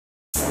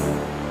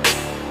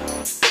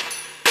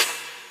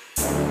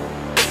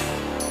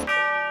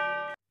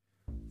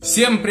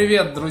Всем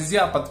привет,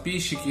 друзья,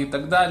 подписчики и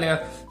так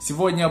далее.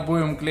 Сегодня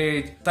будем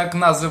клеить так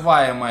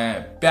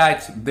называемое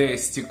 5D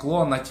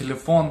стекло на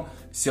телефон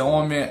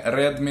Xiaomi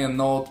Redmi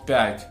Note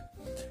 5.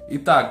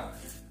 Итак,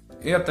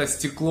 это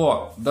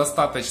стекло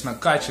достаточно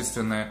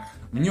качественное.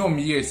 В нем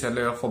есть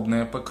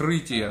олеофобное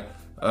покрытие.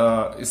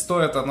 И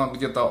стоит оно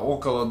где-то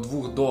около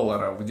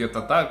 $2.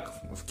 Где-то так.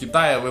 В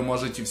Китае вы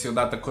можете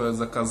всегда такое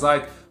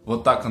заказать.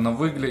 Вот так оно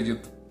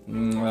выглядит.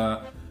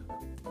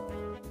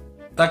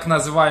 Так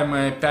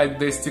называемое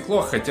 5D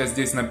стекло, хотя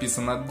здесь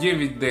написано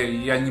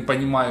 9D, я не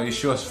понимаю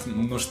еще,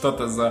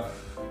 что-то за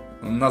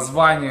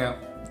название.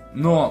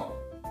 Но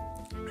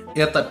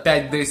это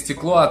 5D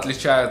стекло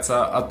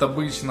отличается от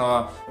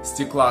обычного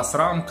стекла с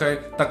рамкой,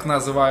 так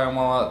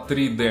называемого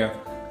 3D.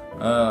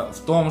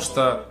 В том,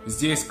 что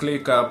здесь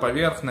клейкая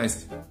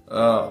поверхность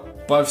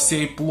по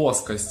всей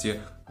плоскости,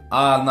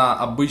 а на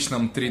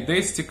обычном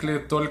 3D стекле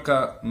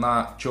только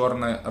на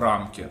черной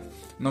рамке.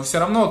 Но все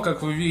равно,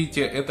 как вы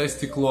видите, это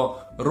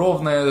стекло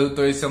ровное,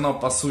 то есть оно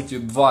по сути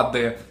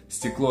 2D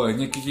стекло,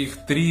 никаких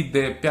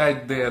 3D,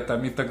 5D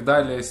там и так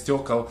далее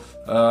стекол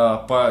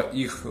по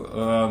их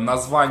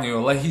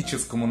названию,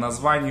 логическому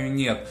названию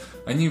нет.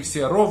 Они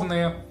все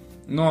ровные,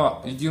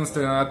 но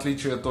единственное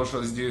отличие то,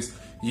 что здесь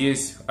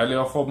есть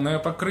олеофобное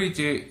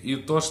покрытие и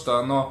то, что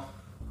оно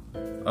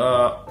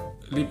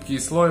липкий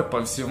слой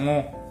по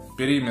всему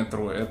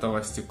периметру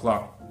этого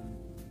стекла.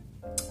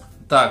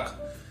 Так.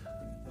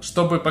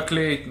 Чтобы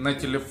поклеить на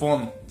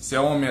телефон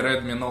Xiaomi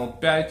Redmi Note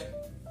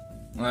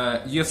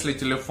 5, если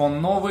телефон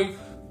новый,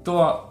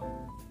 то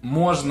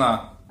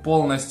можно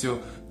полностью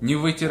не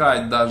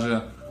вытирать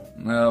даже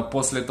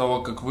после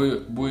того, как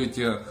вы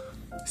будете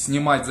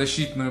снимать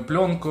защитную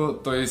пленку,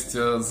 то есть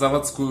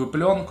заводскую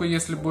пленку,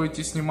 если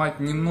будете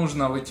снимать, не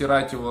нужно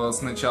вытирать его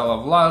сначала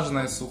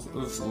влажной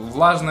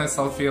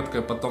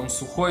салфеткой, потом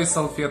сухой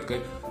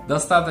салфеткой.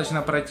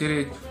 Достаточно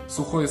протереть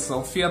сухой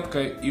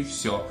салфеткой и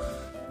все.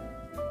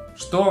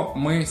 Что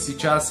мы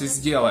сейчас и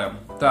сделаем.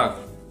 Так,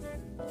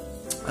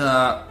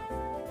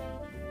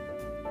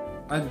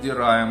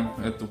 отдираем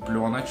эту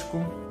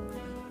пленочку.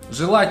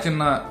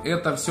 Желательно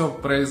это все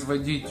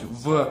производить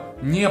в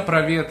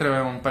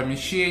непроветриваемом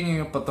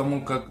помещении,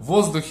 потому как в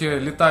воздухе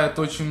летает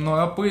очень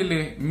много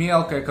пыли,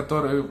 мелкой,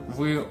 которую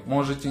вы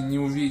можете не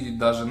увидеть,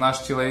 даже наш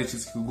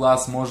человеческий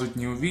глаз может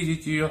не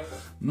увидеть ее.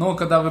 Но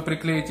когда вы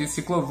приклеите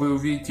стекло, вы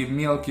увидите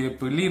мелкие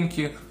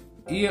пылинки,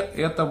 и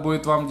это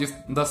будет вам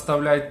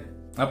доставлять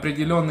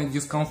определенный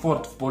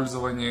дискомфорт в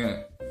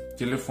пользовании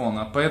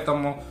телефона.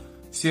 Поэтому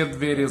все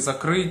двери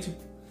закрыть,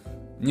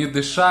 не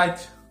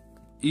дышать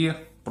и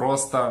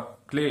просто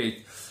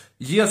клеить.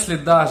 Если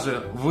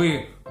даже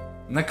вы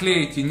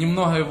наклеите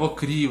немного его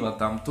криво,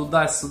 там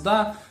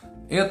туда-сюда,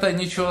 это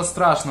ничего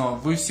страшного.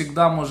 Вы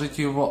всегда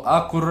можете его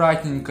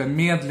аккуратненько,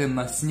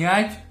 медленно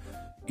снять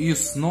и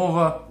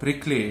снова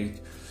приклеить.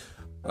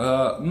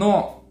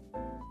 Но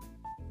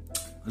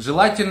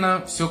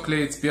желательно все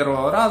клеить с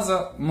первого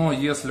раза, но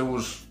если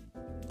уж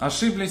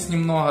ошиблись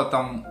немного,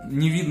 там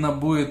не видно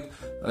будет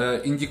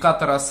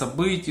индикатора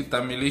событий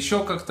там, или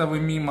еще как-то вы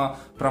мимо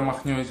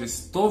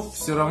промахнетесь, то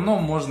все равно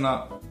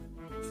можно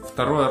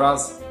второй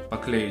раз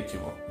поклеить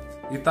его.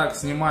 Итак,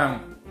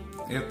 снимаем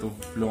эту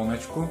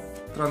пленочку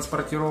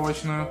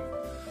транспортировочную,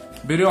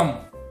 берем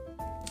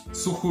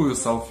сухую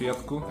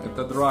салфетку,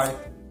 это dry.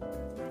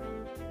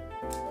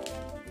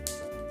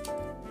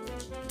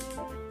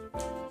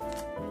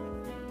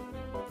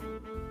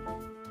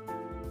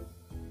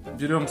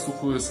 Берем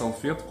сухую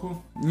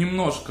салфетку,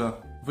 немножко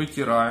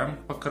вытираем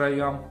по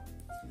краям.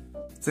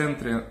 В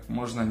центре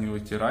можно не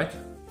вытирать.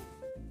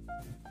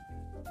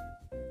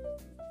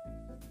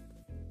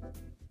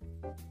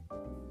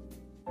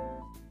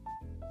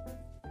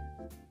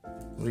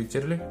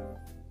 Вытерли.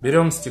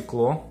 Берем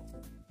стекло.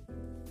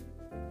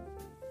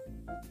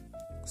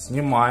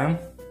 Снимаем.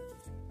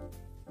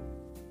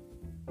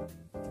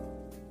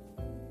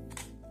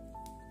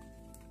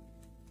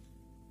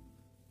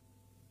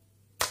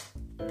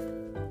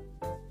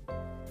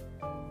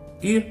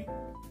 И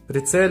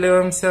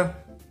прицеливаемся.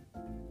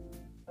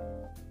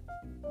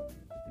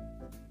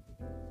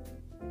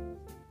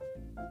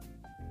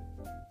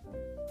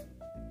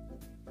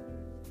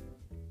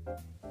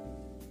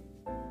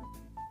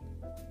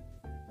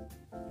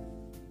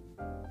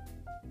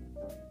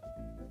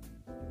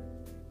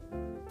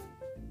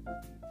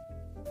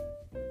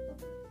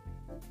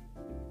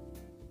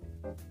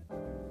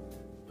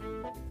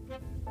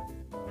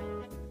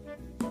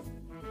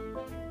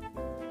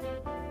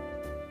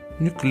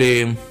 И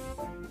клеим.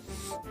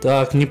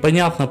 Так,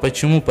 непонятно,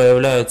 почему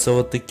появляются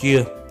вот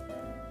такие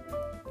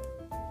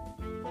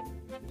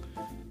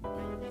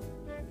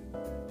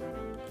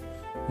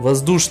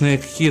воздушные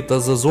какие-то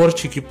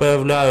зазорчики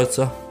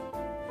появляются.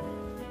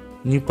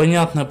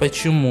 Непонятно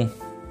почему.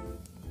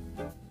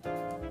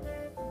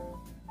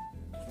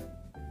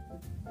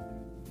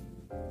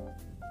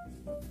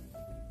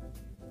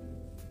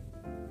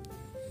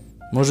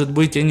 Может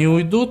быть, они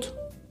уйдут,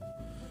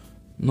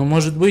 но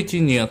может быть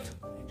и нет.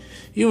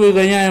 И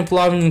выгоняем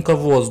плавненько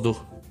воздух.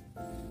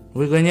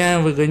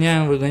 Выгоняем,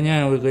 выгоняем,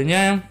 выгоняем,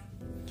 выгоняем.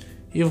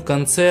 И в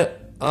конце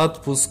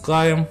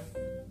отпускаем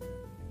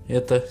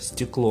это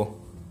стекло.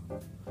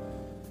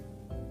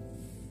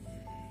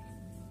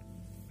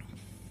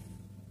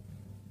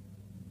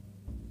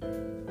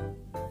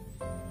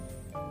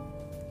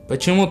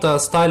 Почему-то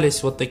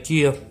остались вот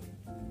такие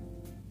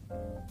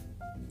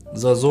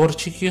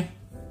зазорчики.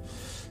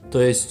 То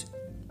есть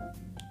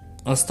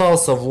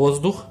остался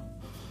воздух,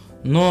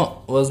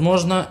 но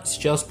возможно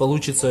сейчас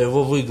получится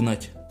его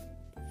выгнать.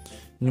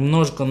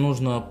 Немножко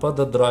нужно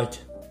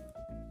пододрать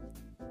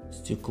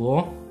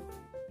стекло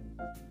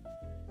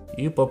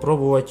и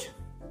попробовать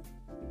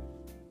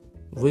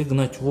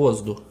выгнать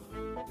воздух.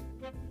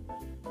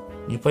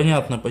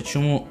 Непонятно,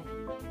 почему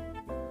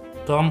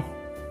там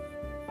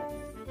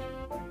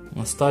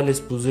остались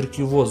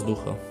пузырьки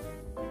воздуха.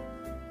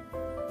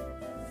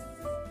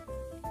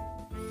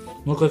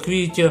 Но, как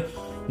видите,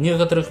 в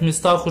некоторых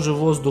местах уже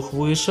воздух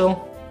вышел.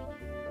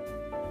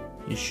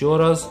 Еще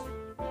раз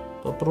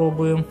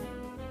попробуем.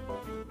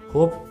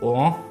 Хоп,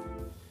 о!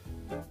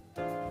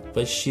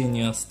 Почти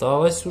не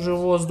осталось уже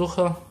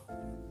воздуха.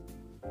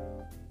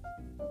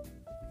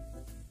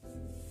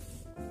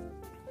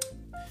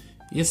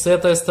 И с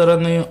этой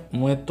стороны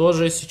мы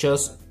тоже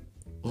сейчас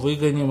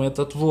выгоним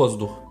этот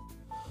воздух.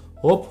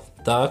 Оп,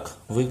 так,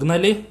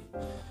 выгнали.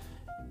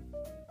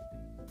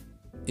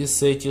 И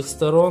с этих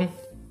сторон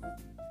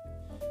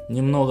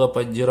немного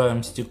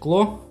поддираем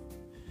стекло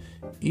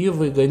и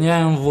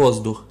выгоняем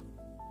воздух.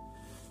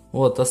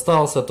 Вот,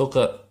 остался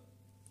только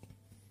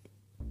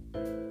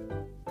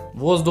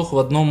воздух в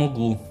одном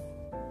углу.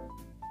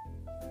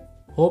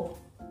 Оп.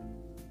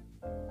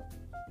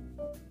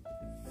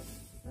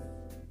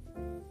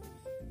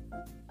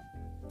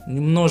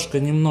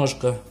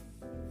 Немножко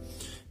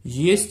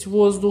есть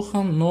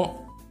воздуха, но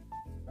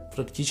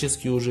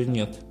практически уже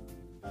нет.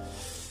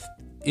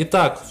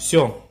 Итак,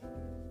 все.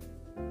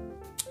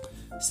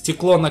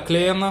 Стекло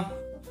наклеено.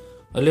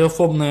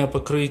 Олеофобное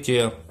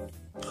покрытие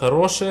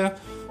хорошее,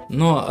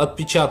 но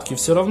отпечатки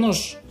все равно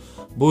ж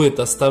будет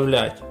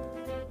оставлять.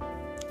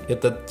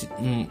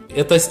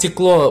 Это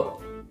стекло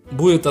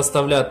будет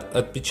оставлять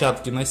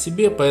отпечатки на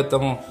себе,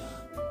 поэтому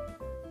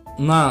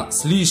на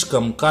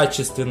слишком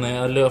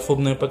качественное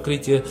олеофобное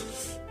покрытие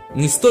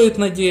не стоит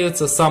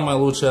надеяться. Самое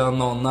лучшее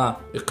оно на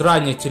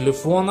экране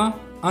телефона,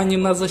 а не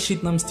на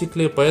защитном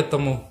стекле,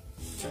 поэтому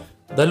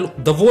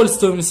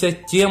довольствуемся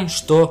тем,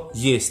 что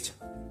есть.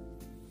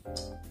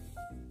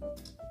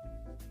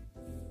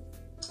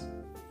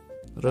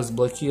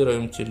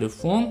 Разблокируем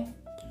телефон,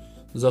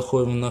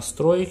 заходим в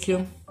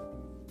настройки,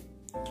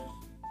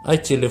 о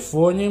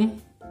телефоне,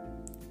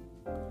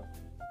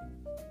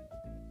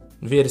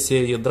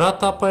 версия ядра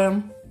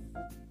тапаем,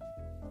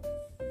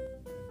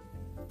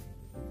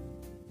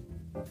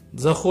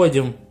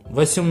 заходим в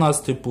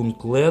 18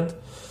 пункт LED,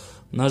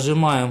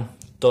 нажимаем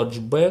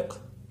Touchback,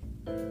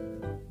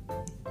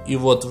 и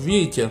вот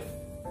видите,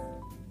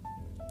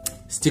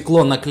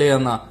 стекло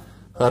наклеено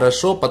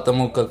хорошо,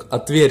 потому как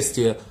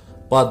отверстие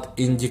под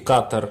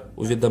индикатор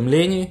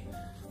уведомлений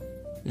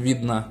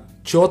видно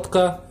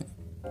четко,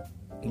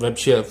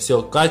 вообще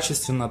все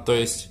качественно, то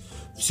есть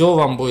все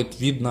вам будет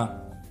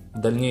видно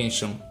в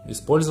дальнейшем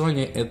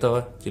использовании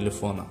этого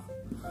телефона.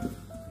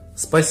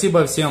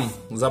 Спасибо всем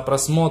за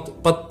просмотр,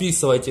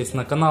 подписывайтесь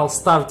на канал,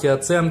 ставьте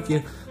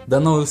оценки, до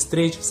новых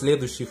встреч в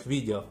следующих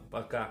видео,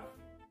 пока.